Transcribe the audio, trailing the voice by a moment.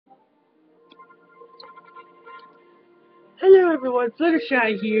Hello everyone,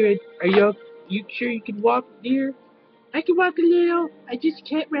 Fluttershy here. Are you sure you can walk, dear? I can walk a little, I just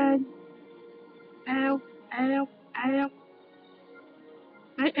can't run. Ow, ow, ow.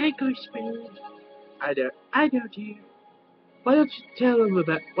 My ankle's sprained. I know, dear. Why don't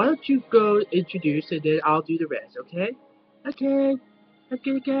you go introduce and then I'll do the rest, okay? Okay, I'm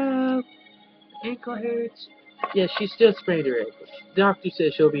gonna go. Ankle hurts. Yeah, she's still sprained her ankle. Doctor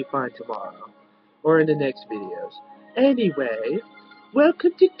says she'll be fine tomorrow. Or in the next videos. Anyway,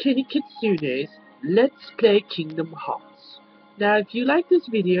 welcome to Kenny Kitsune's Let's Play Kingdom Hearts. Now, if you like this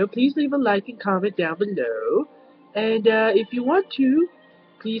video, please leave a like and comment down below. And if you want to,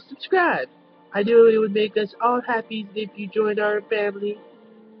 please subscribe. I know it would make us all happy if you joined our family.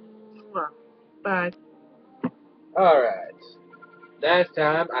 Mwah. Bye. Alright. Last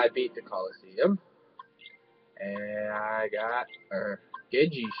time I beat the Coliseum. And I got a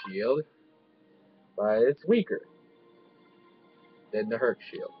Genji shield. But it's weaker than the Herc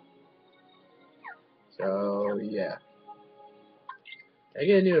shield. So, yeah. I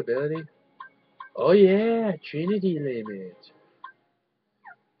get a new ability. Oh yeah, Trinity limit.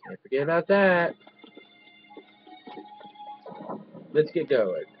 Can't forget about that. Let's get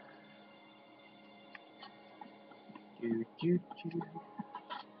going. Do do do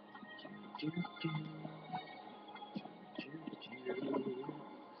do do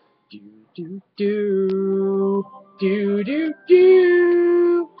do do do do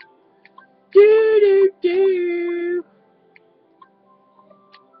do do do do.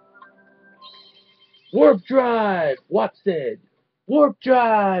 Warp drive, Watson. Warp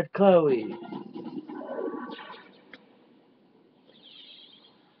drive, Chloe.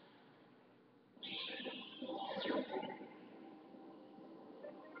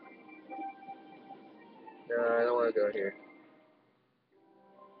 No, I don't want to go here.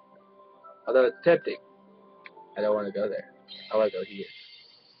 Although it's tempting, I don't want to go there. I want to go here.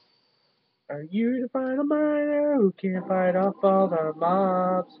 Are you the final miner who can fight off all the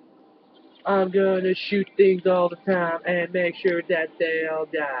mobs? I'm gonna shoot things all the time and make sure that they all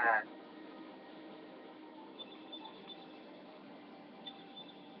die.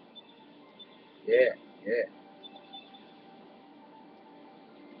 Yeah, yeah.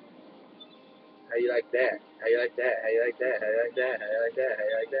 How you like that? How you like that? How you like that? How you like that? How you like that? How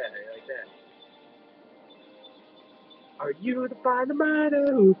you like that? How you like that? Are you the final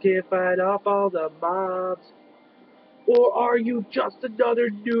miner who can fight off all the mobs? Or are you just another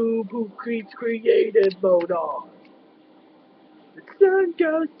noob who keeps creative mode on? The sun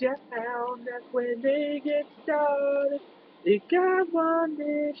goes down, that's when they get started. They got one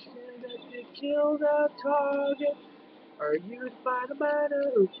mission, that's to kill the target. Are you the final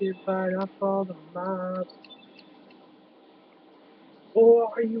miner who can fight off all the mobs?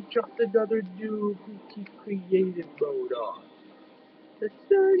 Or are you just another noob who keeps creative mode on? The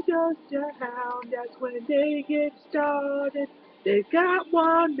sun goes down, that's when they get started. They've got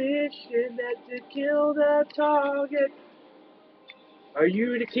one mission, that's to kill the target. Are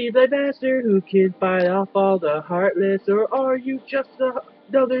you the Keyblade Master who can fight off all the Heartless, or are you just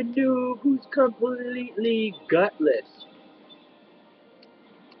another noob who's completely gutless?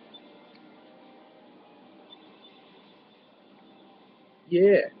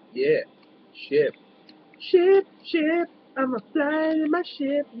 Yeah, yeah, ship. Ship, ship, I'm a flying in my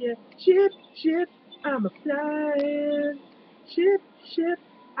ship, yeah. Ship, ship, I'm a flying. Ship, ship,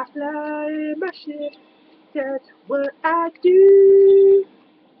 I fly in my ship. That's what I do.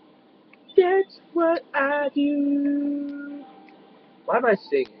 That's what I do. Why am I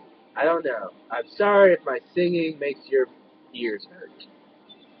singing? I don't know. I'm sorry if my singing makes your ears hurt.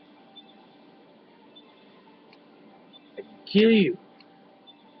 I can kill you.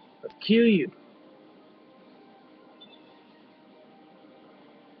 I'll kill you.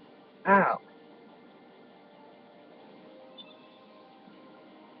 Ow.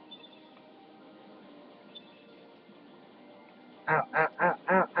 Ow, ow, ow,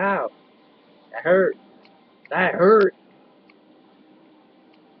 ow, ow. That hurt. That hurt.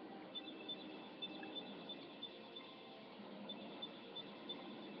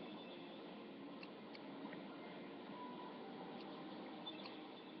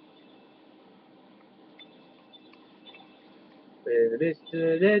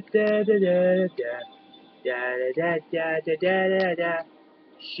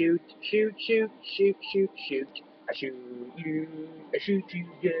 Shoot, shoot, shoot, shoot, shoot, shoot. I shoot you. I shoot you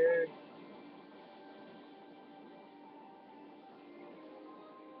dead.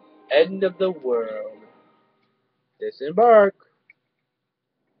 End of the world. Disembark.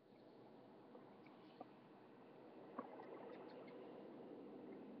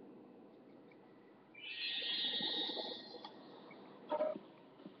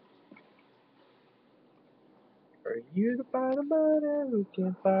 Are you the final murder who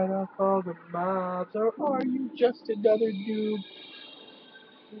can fight off all the mobs, or are you just another dude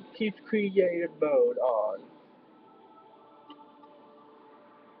who keeps creative mode on?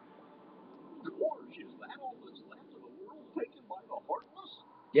 Gosh, is that all that's left of the world taken by the Heartless?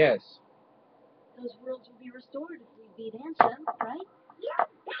 Yes. Those worlds will be restored if we beat Ansem, right? Yeah,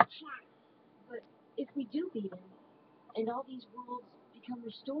 that's right. But if we do beat him, and all these worlds become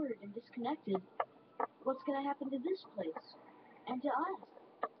restored and disconnected, what's going to happen to this place? And to us?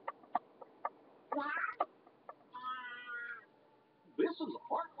 This is a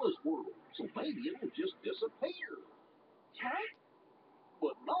Heartless world, so maybe it will just disappear. Huh?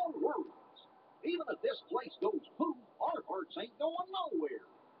 But no worries. Even if this place goes poof, our hearts ain't going nowhere.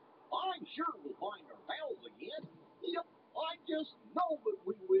 I'm sure we'll find our pals again. Yep, I just know that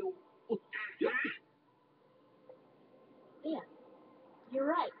we will. Yep. Yeah, you're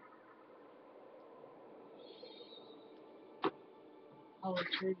right. I'll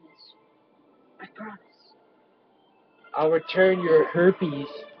return this. I promise. I'll return your herpes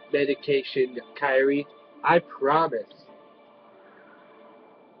medication, Kyrie. I promise.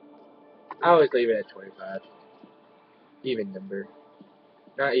 I always leave it at 25. Even number.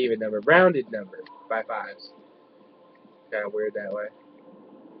 Not even number, rounded number by fives. Kind of weird that way.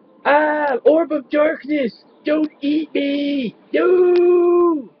 Ah! Orb of Darkness! Don't eat me!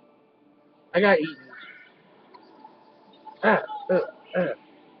 No! I got eaten. Ah!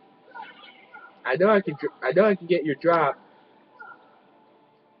 I know I can. I know I can get your drop.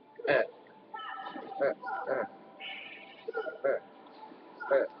 Uh, uh, uh,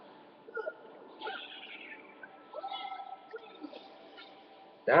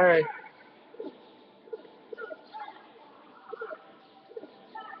 Alright.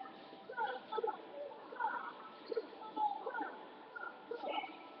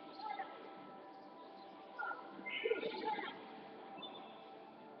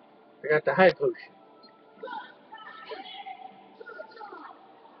 I got the high potion.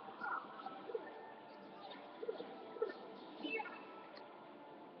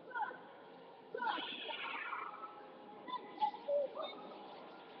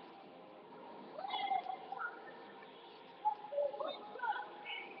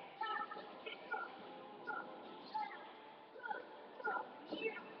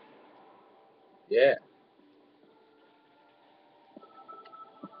 Yeah.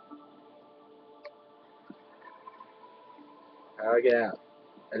 How do I get out?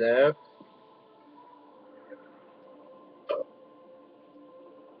 Hello?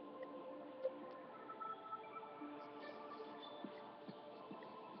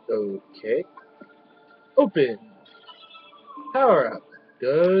 Okay. Open. Power up.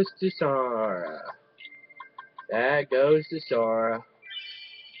 Goes to Sora. That goes to Sora.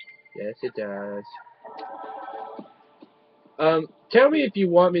 Yes, it does. Tell me if you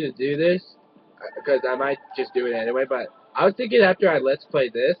want me to do this, because I might just do it anyway, but I was thinking after I Let's Play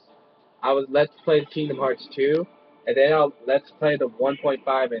this, I would Let's Play Kingdom Hearts 2, and then I'll Let's Play the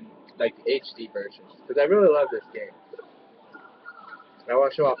 1.5 and, like, the HD versions, because I really love this game. I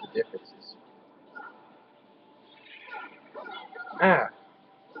want to show off the differences. Ah.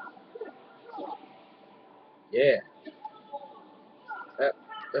 Yeah. Uh.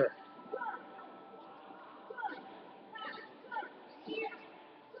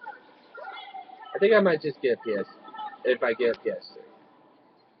 I think I might just get a PS, if I get a PS3.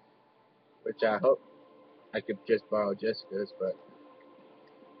 Which I hope I could just borrow Jessica's, but,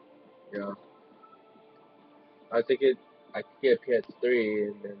 you know. I was thinking I could get a PS3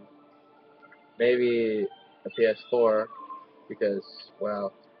 and then maybe a PS4, because,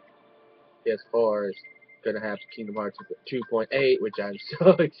 well, PS4 is going to have Kingdom Hearts 2.8, which I'm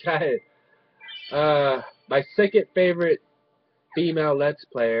so excited. My second favorite female Let's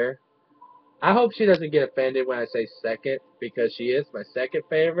Player, I hope she doesn't get offended when I say second, because she is my second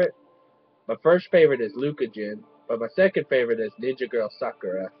favorite. My first favorite is Lucajin, but my second favorite is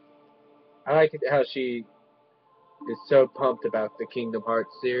NinjaGirlSakura. I like how she is so pumped about the Kingdom Hearts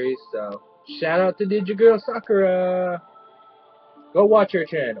series, so shout out to NinjaGirlSakura! Go watch her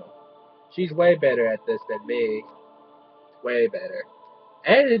channel. She's way better at this than me. Way better.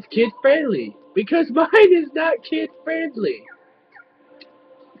 And it's kid friendly, because mine is not kid friendly.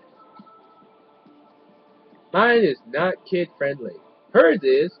 Mine is not kid friendly. Hers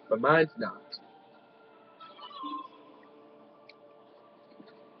is, but mine's not.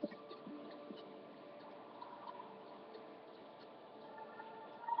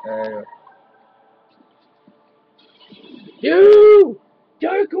 You!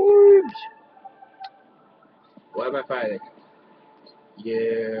 Dark orbs! What am I fighting?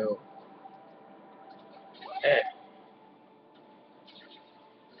 You.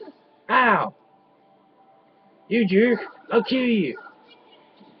 Ow! You jerk! I'll kill you!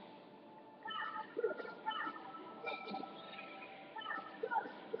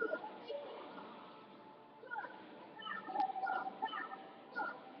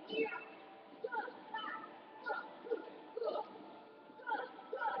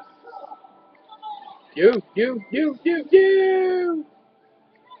 You!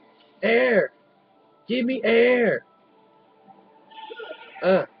 Air! Give me air!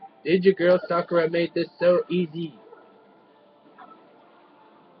 Ninja Girl Sakura made this so easy.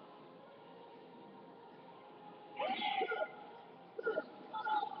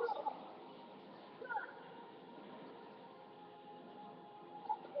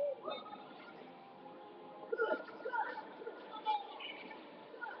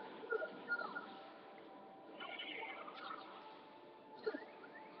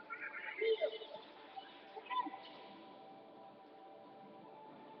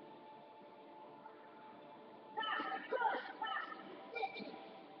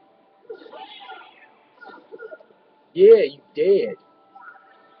 Yeah, you did.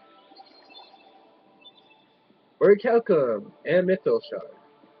 Word Calcum and Mythos Shard.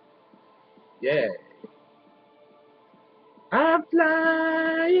 Yeah. I'm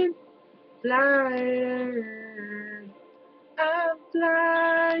flying, flying. I'm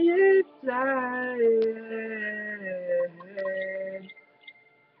flying.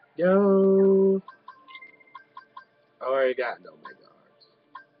 Yo. I already got no mega hearts.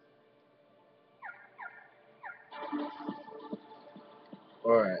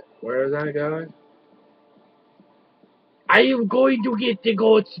 Alright, where is I going? I am going to get the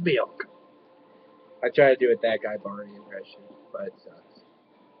goat's milk. I try to do it that guy Barney impression, but it sucks.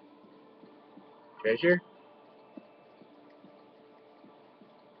 Treasure?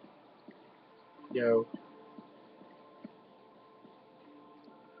 Yo.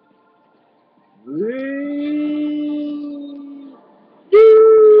 Whee!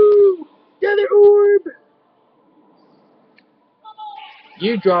 No! Another orb!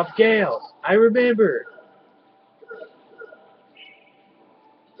 You dropped Gales. I remember.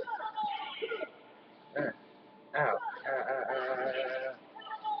 Ow.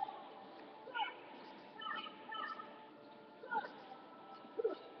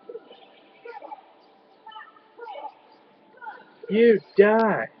 You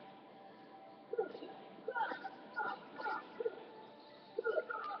die.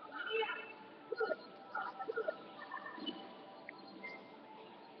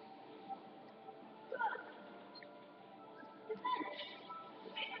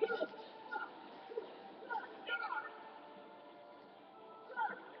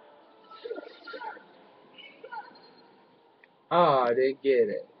 Oh, I didn't get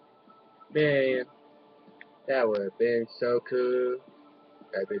it. Man, that would have been so cool.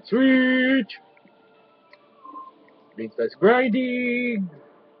 That'd been sweet. Means less grinding.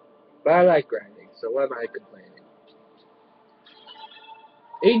 But I like grinding, so why am I complaining?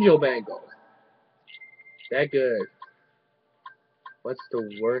 Angel Mangle. That good. What's the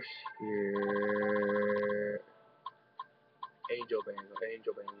worst here? Angel Mangle.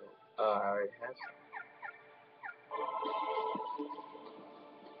 I already have some.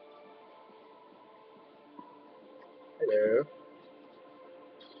 Hello.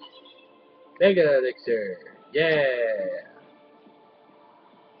 Mega Elixir. Yeah.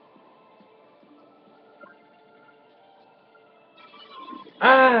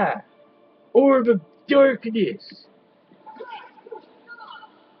 Ah! Orb of Darkness.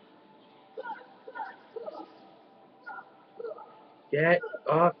 Get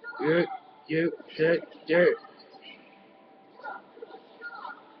off you dirt.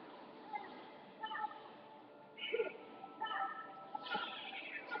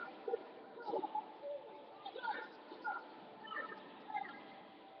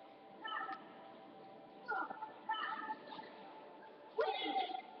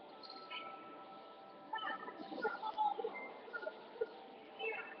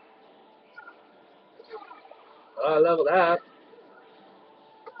 Oh, leveled up.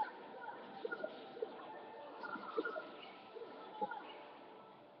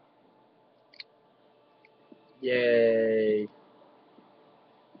 Yay.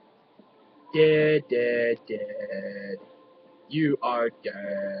 Dead. You are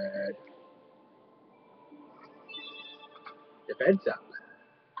dead. Defense up.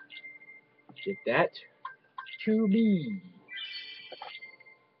 Give that to me.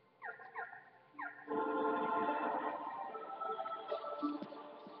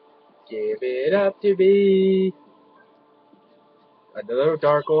 Give it up to me. Another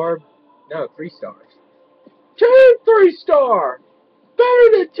dark orb? No, 3 stars. 2 3-star!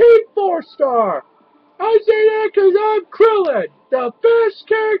 Better than Team 4-Star! I say that because I'm Krillin, the best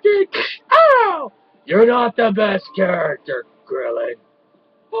character. Ow! You're not the best character, Krillin.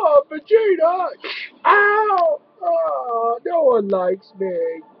 Oh, Vegeta! Ow! Oh, no one likes me.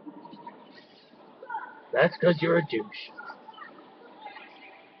 That's because you're a douche.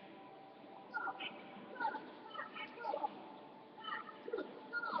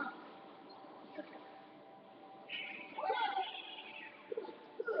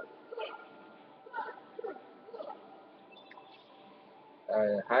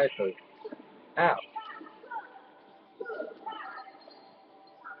 Hi, folks. Ow.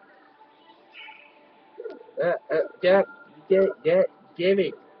 Get, give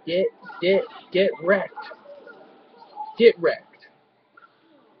me, get wrecked. Get wrecked.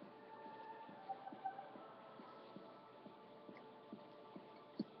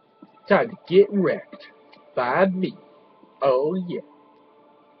 Time to get wrecked by me. Oh yeah.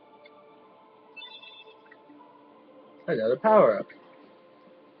 Another power up.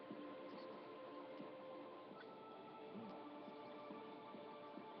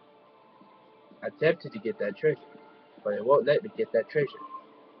 I'm tempted to get that treasure, but it won't let me get that treasure.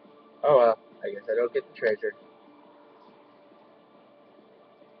 Oh well, I guess I don't get the treasure.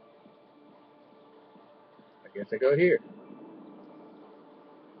 I guess I go here.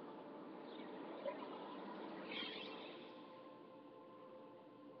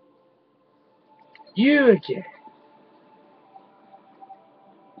 You again.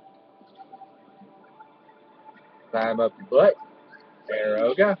 Climb up your butt. There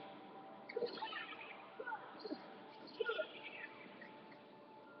we go.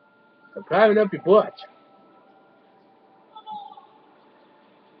 I'm climbing up your butt.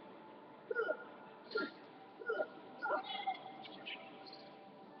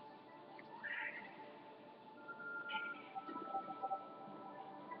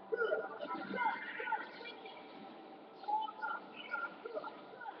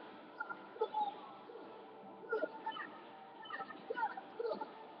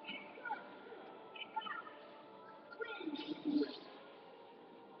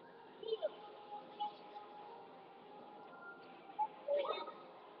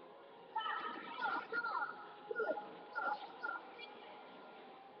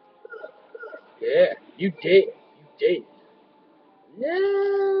 Yeah, you did. You did. Yeah.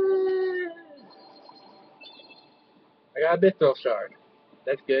 I got a mithril shard.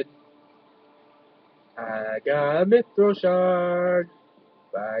 That's good. I got a mithril shard.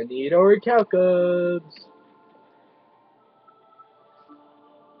 I need orichalcums.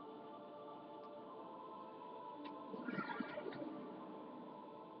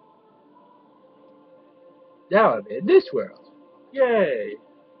 Now I'm in this world. Yay.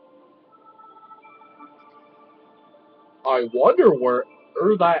 I wonder where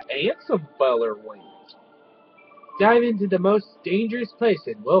that handsome feller went. Dive into the most dangerous place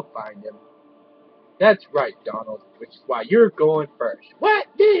and we'll find him. That's right, Donald, which is why you're going first. What?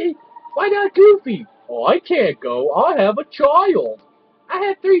 Me? Why not Goofy? Oh, I can't go. I have a child. I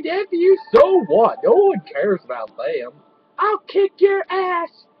have 3 nephews. So what? No one cares about them. I'll kick your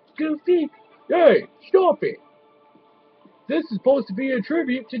ass, Goofy. Hey, stop it. This is supposed to be a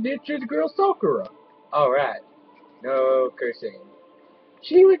tribute to NinjaGirlSakura. Alright. No cursing.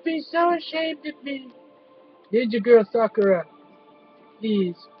 She would be so ashamed of me. NinjaGirlSakura,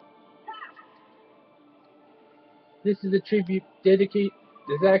 please. This is a tribute dedicate.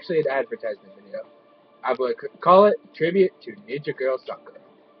 This is actually an advertisement video. I'm going to call it Tribute to NinjaGirlSakura.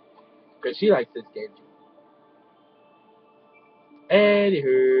 Because she likes this game too.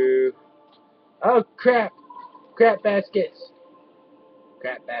 Anywho. Oh crap. Crap baskets.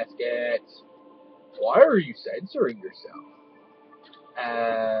 Crap baskets. Why are you censoring yourself?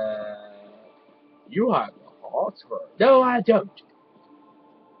 You have a heart for her. No, I don't.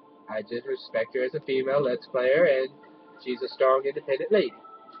 I just respect her as a female Let's Player, and she's a strong, independent lady.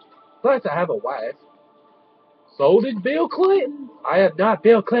 Plus, I have a wife. So did Bill Clinton. I am not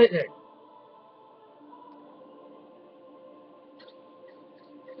Bill Clinton.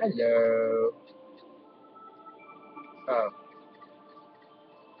 Hello. Oh.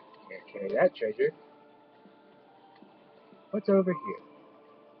 Can't carry that treasure. What's over here?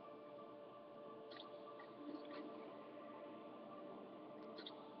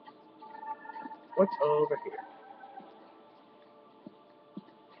 What's over here?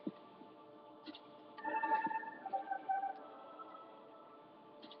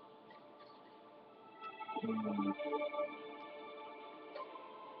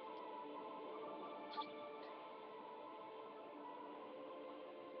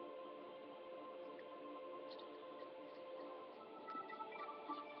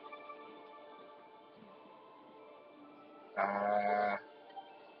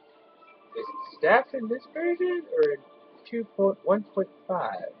 Is it staff in this version or in 2.1.5?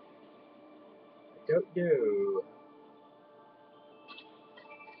 I don't know.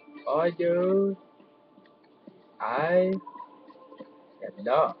 All I know, I am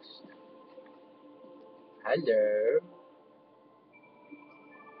lost. Hello.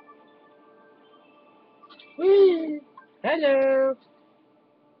 Whee! Hello.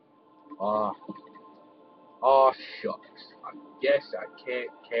 Oh, oh shucks. I guess I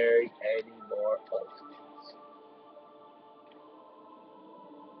can't carry any more ultimates.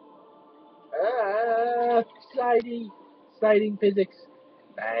 Sliding physics.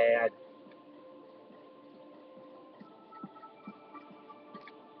 Bad.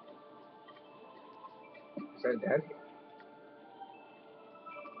 Send down here.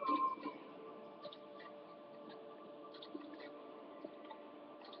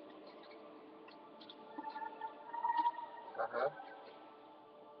 Uh-huh.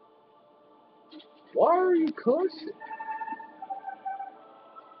 Why are you cursing?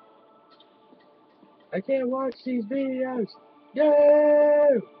 I can't watch these videos.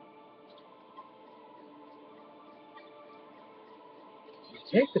 No! You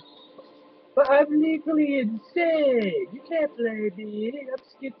take the... But I'm legally insane. You can't blame me. I'm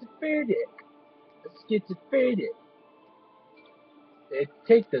schizophrenic. I'm schizophrenic. They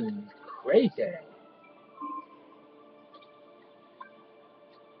take the crazy.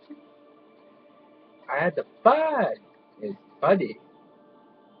 I had the fun. It's funny.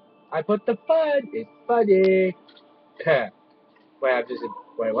 I put the fun. It's funny. Wait,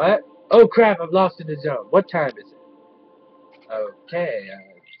 wait, what? Oh crap, I'm lost in the zone. What time is it? Okay,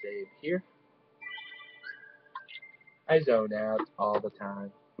 save here. I zone out all the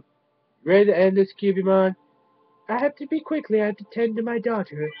time. Ready to end this, Cubimon? I have to be quickly. I have to tend to my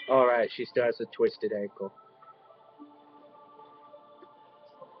daughter. Alright, she still has a twisted ankle.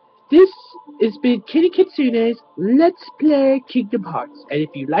 This has been Kitty Kitsune's Let's Play Kingdom Hearts. And if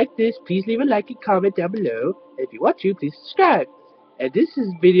you like this, please leave a like and comment down below. And if you want to, please subscribe. And this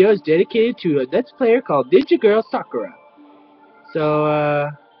video is dedicated to a Let's Player called NinjaGirlSakura. So,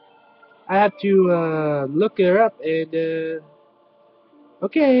 I have to, look her up and,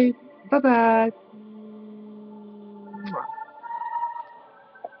 okay, bye-bye.